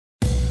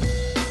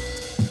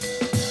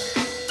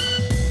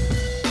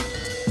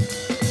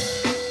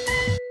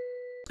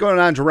going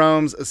on,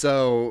 Jerome's?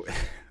 So,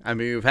 I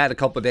mean, we've had a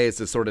couple of days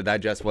to sort of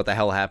digest what the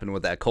hell happened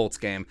with that Colts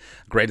game.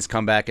 Greatest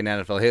comeback in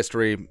NFL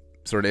history.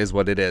 Sort of is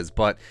what it is.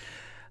 But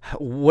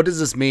what does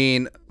this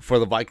mean for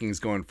the Vikings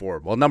going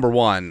forward? Well, number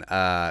one,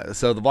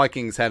 so the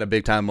Vikings had a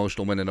big-time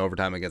emotional win in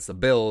overtime against the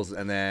Bills,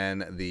 and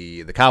then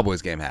the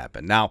Cowboys game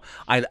happened. Now,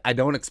 I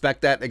don't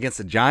expect that against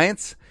the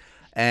Giants,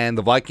 and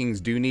the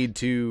Vikings do need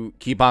to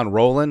keep on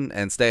rolling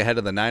and stay ahead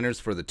of the Niners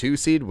for the 2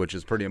 seed, which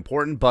is pretty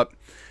important, but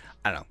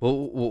I don't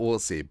know. We'll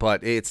see.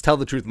 But it's Tell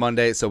the Truth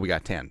Monday, so we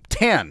got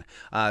 10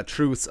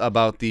 truths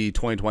about the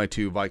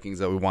 2022 Vikings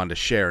that we wanted to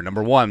share.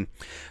 Number one,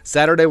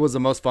 Saturday was the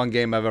most fun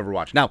game I've ever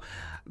watched. Now,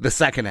 the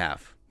second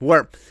half,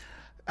 where,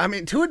 I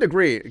mean, to a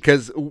degree,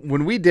 because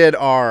when we did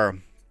our,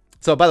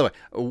 so by the way,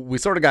 we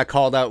sort of got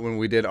called out when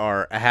we did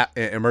our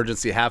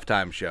emergency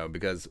halftime show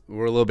because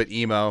we're a little bit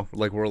emo,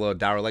 like we're a little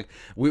dour, like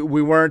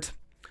we weren't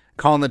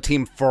calling the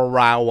team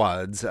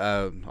frauds,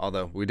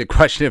 although we did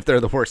question if they're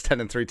the worst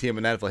 10-3 team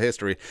in NFL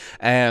history,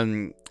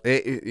 and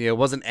it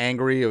wasn't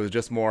angry, it was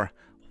just more,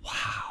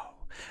 wow.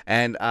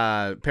 And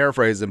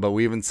paraphrasing, but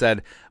we even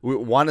said we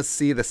want to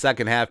see the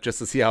second half just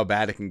to see how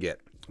bad it can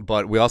get.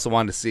 But we also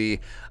wanted to see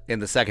in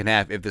the second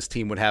half if this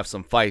team would have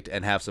some fight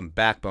and have some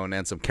backbone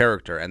and some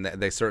character, and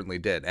they certainly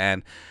did.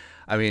 And,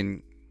 I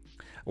mean,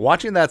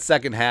 watching that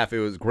second half, it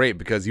was great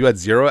because you had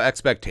zero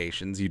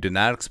expectations. You did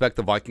not expect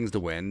the Vikings to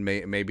win.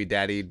 Maybe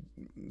Daddy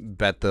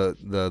bet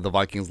the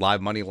Vikings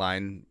live money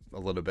line a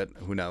little bit.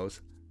 Who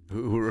knows?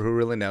 Who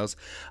really knows?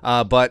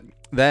 But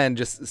then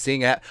just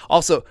seeing it,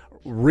 also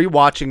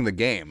rewatching the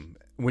game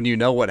when you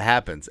know what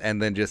happens,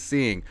 and then just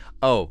seeing,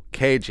 oh,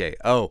 KJ,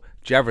 oh,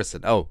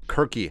 Jefferson, oh,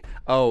 Kirky,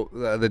 oh,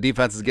 the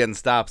defense is getting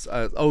stops,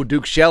 oh,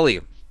 Duke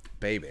Shelley,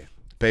 baby.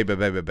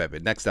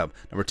 Next up,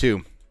 number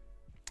two,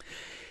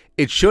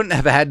 it shouldn't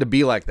have had to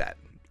be like that.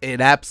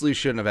 It absolutely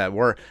shouldn't have had,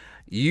 where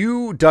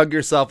you dug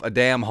yourself a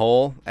damn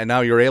hole, and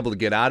now you're able to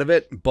get out of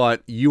it,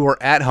 but you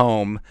were at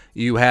home,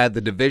 you had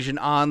the division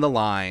on the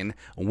line,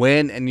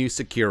 win and you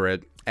secure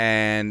it,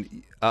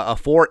 and a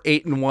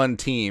 4-8-1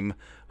 team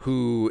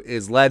who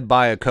is led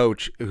by a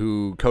coach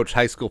who coached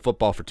high school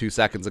football for 2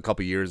 seconds a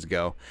couple years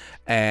ago,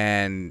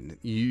 and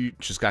you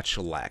just got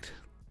shellacked.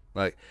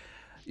 Like,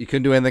 you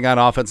couldn't do anything on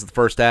offense in the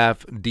first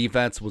half.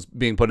 Defense was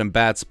being put in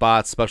bad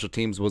spots. Special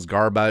teams was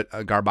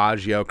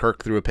Garbaggio.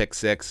 Kirk threw a pick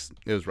six.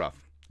 It was rough.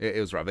 It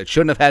was rough. It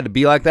shouldn't have had to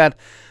be like that,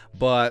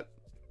 but,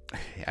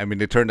 I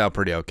mean, it turned out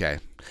pretty okay.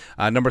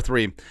 Number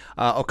three,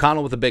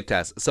 O'Connell with a big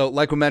test. So,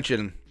 like we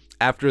mentioned,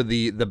 after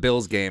the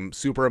Bills game,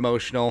 super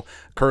emotional.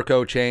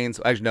 Kirko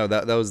chains. Actually, no,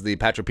 that was the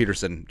Patrick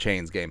Peterson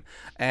chains game.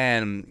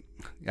 And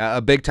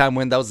a big-time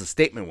win. That was a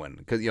statement win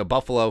because,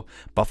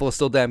 Buffalo's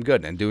still damn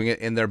good and doing it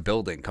in their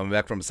building, coming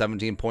back from a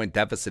 17-point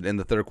deficit in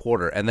the third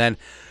quarter. And then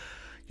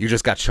you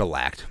just got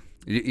shellacked.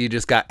 You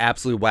just got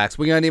absolutely waxed.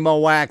 We're going to need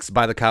more wax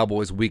by the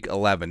Cowboys week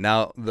 11.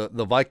 Now,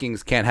 the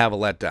Vikings can't have a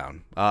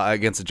letdown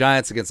against the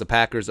Giants, against the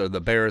Packers, or the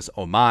Bears.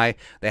 Oh, my.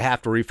 They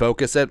have to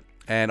refocus it.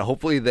 And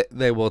hopefully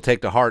they will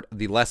take to heart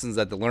the lessons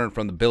that they learned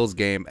from the Bills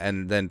game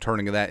and then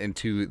turning that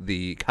into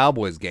the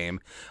Cowboys game.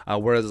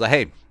 Whereas,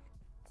 hey,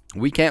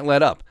 we can't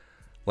let up.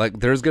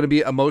 Like, there's going to be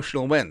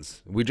emotional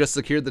wins. We just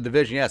secured the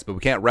division, yes, but we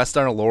can't rest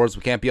on our laurels.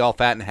 We can't be all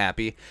fat and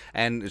happy.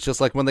 And it's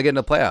just like when they get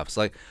into the playoffs.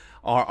 Like,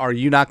 are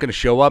you not going to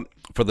show up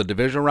for the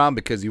divisional round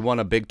because you won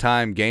a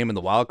big-time game in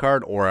the wild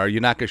card? Or are you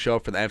not going to show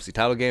up for the NFC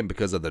title game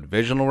because of the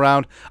divisional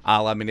round,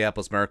 a la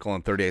Minneapolis Miracle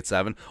on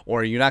 38-7?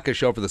 Or are you not going to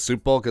show up for the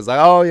Super Bowl because,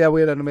 like, oh, yeah, we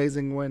had an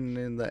amazing win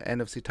in the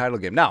NFC title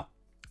game? No.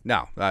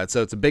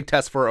 So it's a big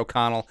test for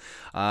O'Connell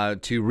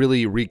to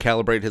really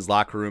recalibrate his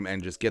locker room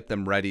and just get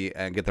them ready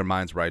and get their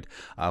minds right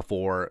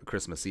for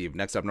Christmas Eve.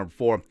 Next up, number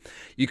four,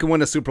 you can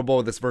win a Super Bowl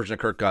with this version of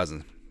Kirk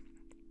Cousins.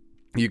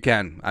 You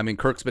can. I mean,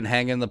 Kirk's been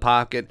hanging in the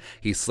pocket.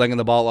 He's slinging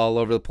the ball all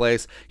over the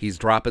place. He's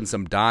dropping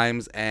some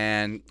dimes,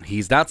 and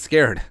he's not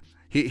scared.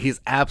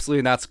 He's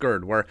absolutely not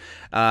scared. Where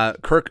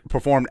Kirk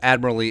performed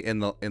admirably in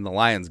the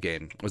Lions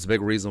game was a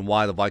big reason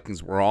why the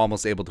Vikings were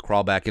almost able to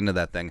crawl back into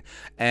that thing.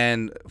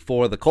 And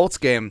for the Colts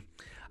game,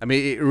 I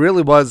mean, it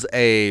really was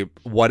a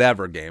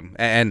whatever game.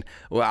 And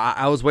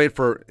I was waiting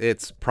for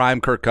its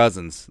prime Kirk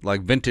Cousins,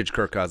 like vintage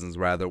Kirk Cousins,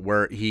 rather,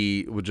 where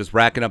he was just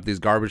racking up these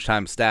garbage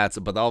time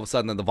stats. But all of a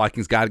sudden, the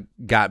Vikings got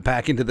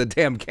back into the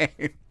damn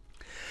game.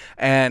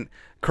 And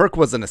Kirk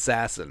was an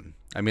assassin.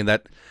 I mean,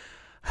 that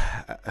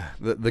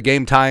the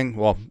game tying,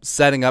 well,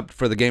 setting up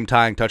for the game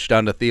tying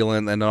touchdown to Thielen,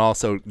 and then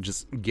also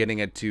just getting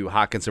it to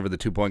Hawkins over the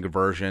 2-point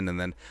conversion, and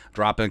then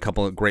dropping a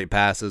couple of great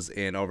passes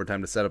in overtime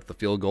to set up the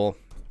field goal.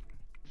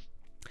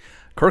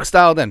 Kirk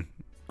dialed in.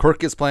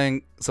 Kirk is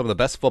playing some of the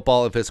best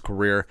football of his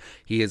career.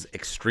 He is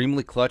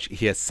extremely clutch.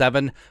 He has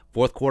 7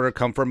 fourth-quarter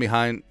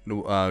come-from-behind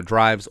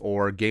drives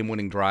or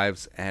game-winning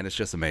drives, and it's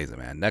just amazing,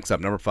 man. Next up,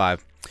 number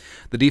 5,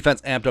 the defense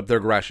amped up their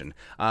aggression.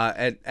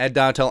 Ed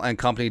Donatell and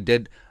company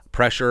did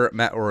pressure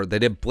Matt, or they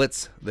did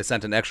blitz. They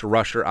sent an extra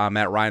rusher on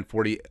Matt Ryan,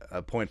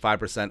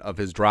 40.5% of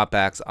his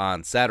dropbacks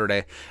on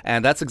Saturday,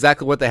 and that's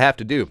exactly what they have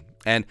to do.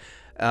 And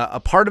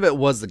a part of it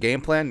was the game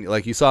plan.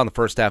 Like you saw in the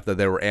first half that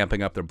they were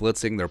amping up their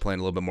blitzing. They're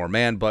playing a little bit more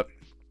man, but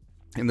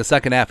In the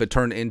second half, it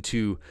turned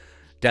into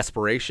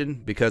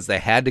desperation because they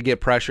had to get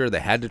pressure. They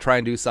had to try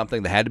and do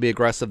something. They had to be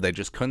aggressive. They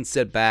just couldn't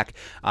sit back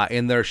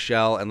in their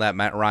shell and let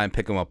Matt Ryan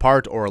pick them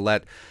apart or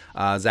let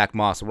Zach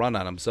Moss run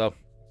on them. So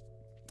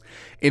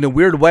in a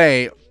weird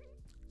way,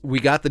 we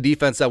got the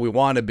defense that we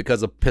wanted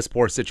because of piss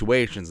poor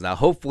situations. Now,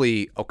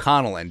 hopefully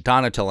O'Connell and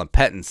Donatel and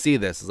Pettin see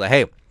this as like,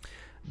 hey,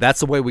 that's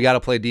the way we got to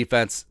play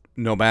defense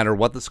no matter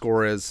what the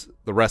score is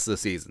the rest of the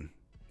season.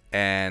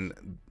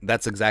 And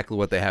that's exactly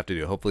what they have to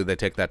do. Hopefully they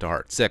take that to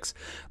heart. 6,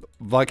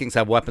 Vikings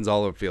have weapons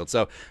all over the field.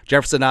 So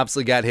Jefferson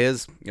obviously got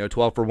his,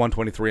 12 for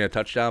 123 and a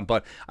touchdown.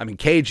 But, I mean,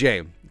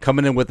 KJ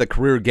coming in with a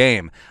career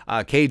game.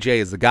 KJ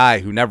is the guy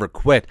who never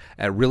quit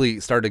and really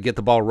started to get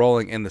the ball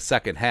rolling in the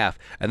second half.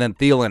 And then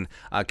Thielen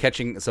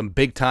catching some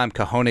big-time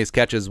cojones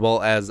catches as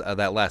well as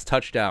that last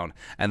touchdown.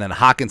 And then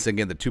Hawkinson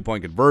getting the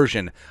 2-point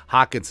conversion.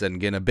 Hawkinson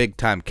getting a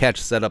big-time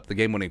catch, set up the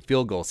game-winning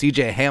field goal.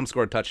 C.J. Ham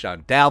scored a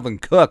touchdown. Dalvin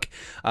Cook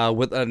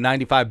with a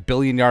 95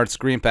 billion-yard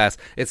screen pass.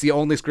 It's the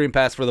only screen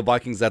pass for the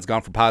Vikings that's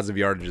gone for positive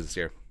yardage this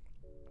year.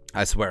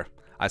 I swear.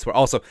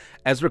 Also,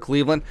 Ezra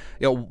Cleveland,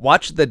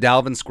 watch the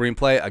Dalvin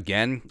screenplay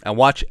again and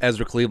watch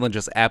Ezra Cleveland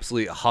just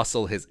absolutely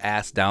hustle his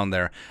ass down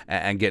there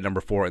and get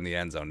number 4 in the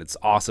end zone. It's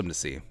awesome to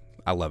see.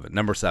 I love it.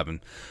 Number 7,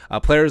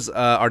 players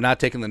are not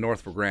taking the North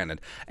for granted.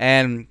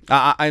 And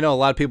I know a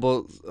lot of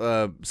people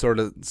sort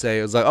of say,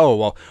 it's like, oh,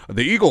 well,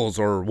 the Eagles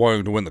are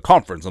wanting to win the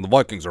conference and the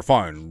Vikings are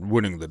fine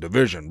winning the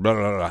division. Blah,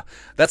 blah, blah.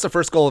 That's the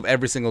first goal of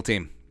every single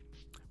team.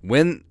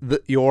 Win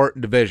your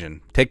division.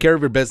 Take care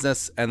of your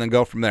business and then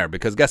go from there.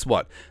 Because guess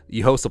what?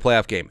 You host a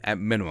playoff game at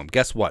minimum.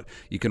 Guess what?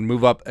 You can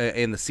move up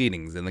in the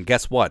seedings. And then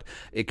guess what?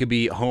 It could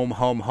be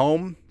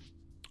home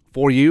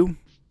for you,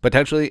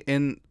 potentially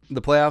in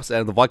the playoffs,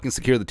 and the Vikings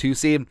secure the 2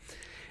 seed.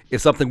 If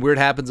something weird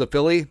happens at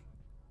Philly,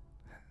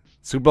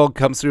 Super Bowl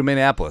comes through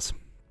Minneapolis.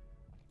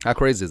 How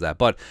crazy is that?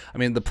 But, I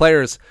mean, the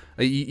players,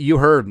 you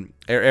heard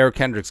Eric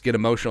Kendricks get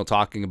emotional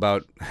talking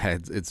about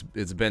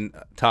it's been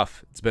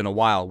tough. It's been a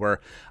while where,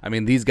 I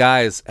mean, these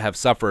guys have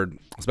suffered,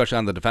 especially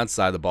on the defense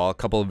side of the ball, a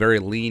couple of very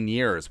lean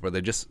years where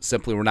they just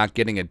simply were not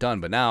getting it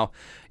done. But now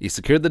you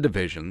secured the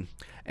division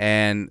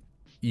and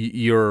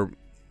you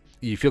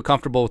feel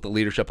comfortable with the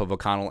leadership of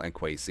O'Connell and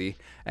Kwesi.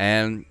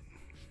 And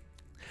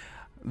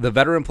the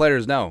veteran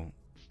players know,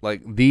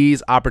 like,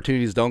 these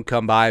opportunities don't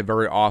come by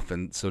very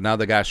often, so now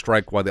they got to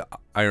strike while the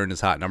iron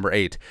is hot. Number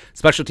 8,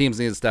 special teams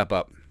need to step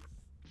up.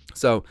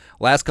 So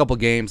last couple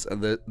games,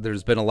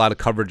 there's been a lot of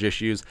coverage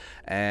issues,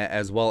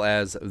 as well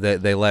as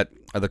they let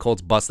the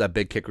Colts bust that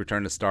big kick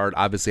return to start.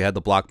 Obviously had the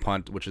block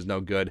punt, which is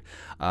no good.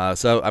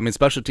 So, I mean,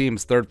 special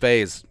teams, third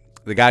phase,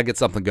 they got to get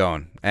something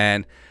going.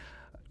 And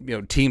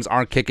teams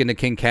aren't kicking to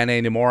King Kenny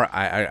anymore.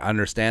 I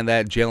understand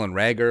that. Jalen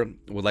Rager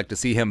would like to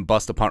see him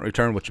bust a punt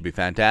return, which would be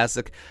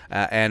fantastic.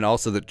 And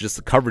also just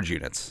the coverage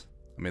units.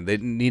 I mean, they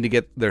need to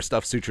get their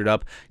stuff sutured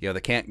up. They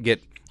can't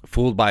get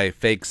fooled by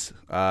fakes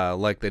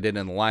like they did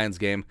in the Lions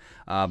game.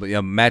 But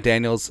Matt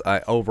Daniels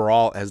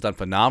overall has done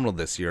phenomenal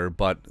this year,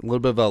 but a little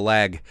bit of a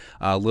lag,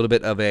 a little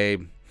bit of a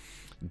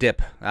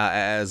dip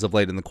as of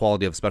late in the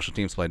quality of special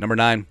teams play. Number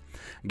 9,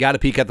 got to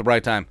peak at the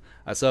right time.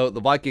 So the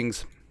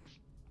Vikings.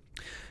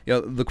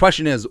 The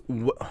question is,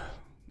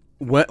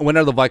 when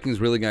are the Vikings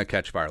really going to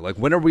catch fire? Like,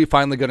 when are we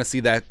finally going to see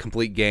that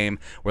complete game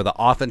where the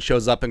offense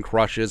shows up and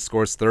crushes,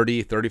 scores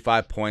 30,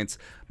 35 points,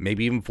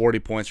 maybe even 40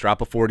 points,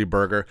 drop a 40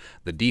 burger?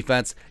 The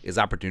defense is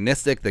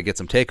opportunistic. They get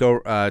some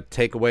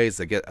takeaways.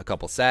 They get a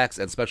couple sacks,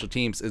 and special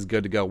teams is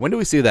good to go. When do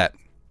we see that?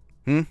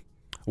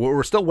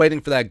 We're still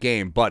waiting for that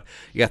game, but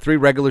you got 3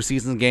 regular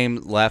season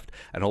games left,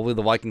 and hopefully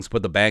the Vikings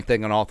put the bank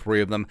thing on all 3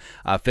 of them.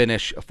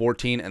 Finish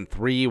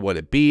 14-3. Would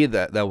it be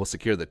that will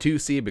secure the 2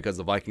 seed because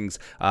the Vikings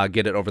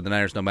get it over the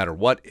Niners no matter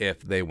what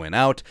if they win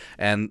out,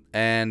 and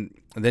then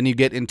you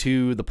get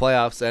into the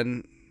playoffs,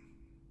 and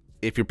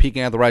if you're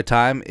peaking at the right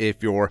time,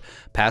 if your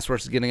pass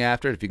rush is getting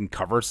after it, if you can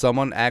cover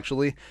someone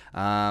actually,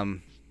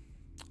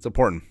 it's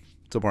important.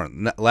 It's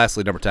important.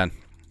 Lastly, number 10.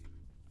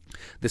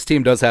 This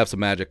team does have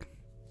some magic.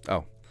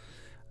 Oh.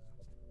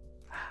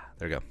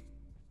 There you go.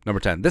 Number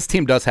 10. This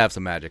team does have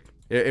some magic.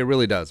 It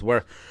really does.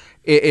 Where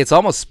it's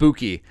almost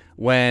spooky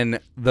when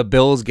the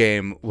Bills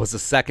game was the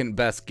second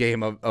best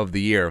game of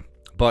the year.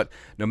 But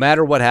no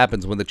matter what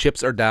happens, when the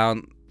chips are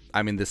down,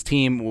 I mean, this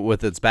team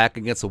with its back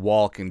against the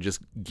wall can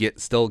just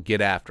still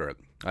get after it.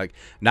 Like,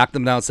 knock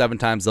them down 7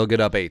 times, they'll get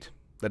up 8.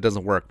 That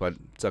doesn't work, but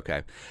it's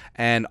okay.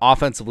 And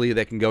offensively,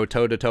 they can go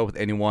toe-to-toe with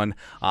anyone.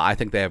 I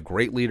think they have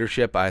great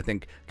leadership. I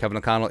think Kevin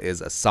O'Connell is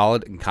a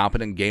solid and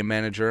competent game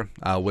manager,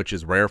 which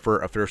is rare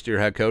for a first-year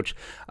head coach.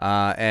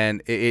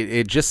 And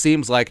it just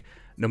seems like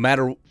no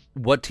matter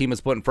what team is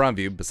put in front of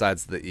you,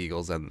 besides the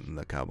Eagles and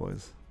the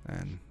Cowboys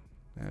and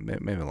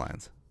maybe the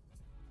Lions,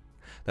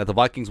 that the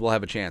Vikings will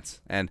have a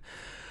chance. And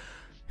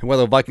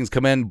whether the Vikings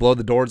come in, blow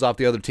the doors off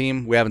the other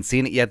team, we haven't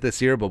seen it yet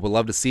this year, but we'd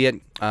love to see it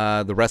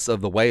the rest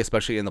of the way,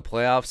 especially in the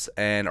playoffs,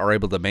 and are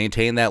able to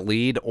maintain that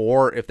lead.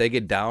 Or if they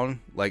get down,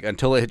 like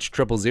until it hits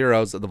triple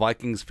zeros, the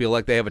Vikings feel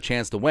like they have a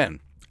chance to win.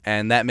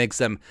 and that makes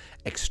them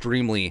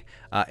extremely,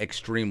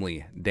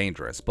 extremely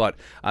dangerous. But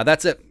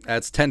that's it.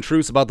 That's 10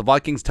 truths about the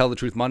Vikings. Tell the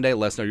Truth Monday.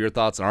 Let us know your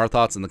thoughts and our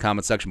thoughts in the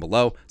comment section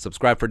below.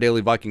 Subscribe for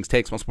daily Vikings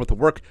takes. Once worth of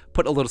work.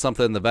 Put a little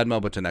something in the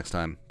Venmo. But till next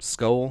time,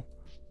 Skol,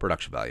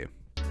 production value.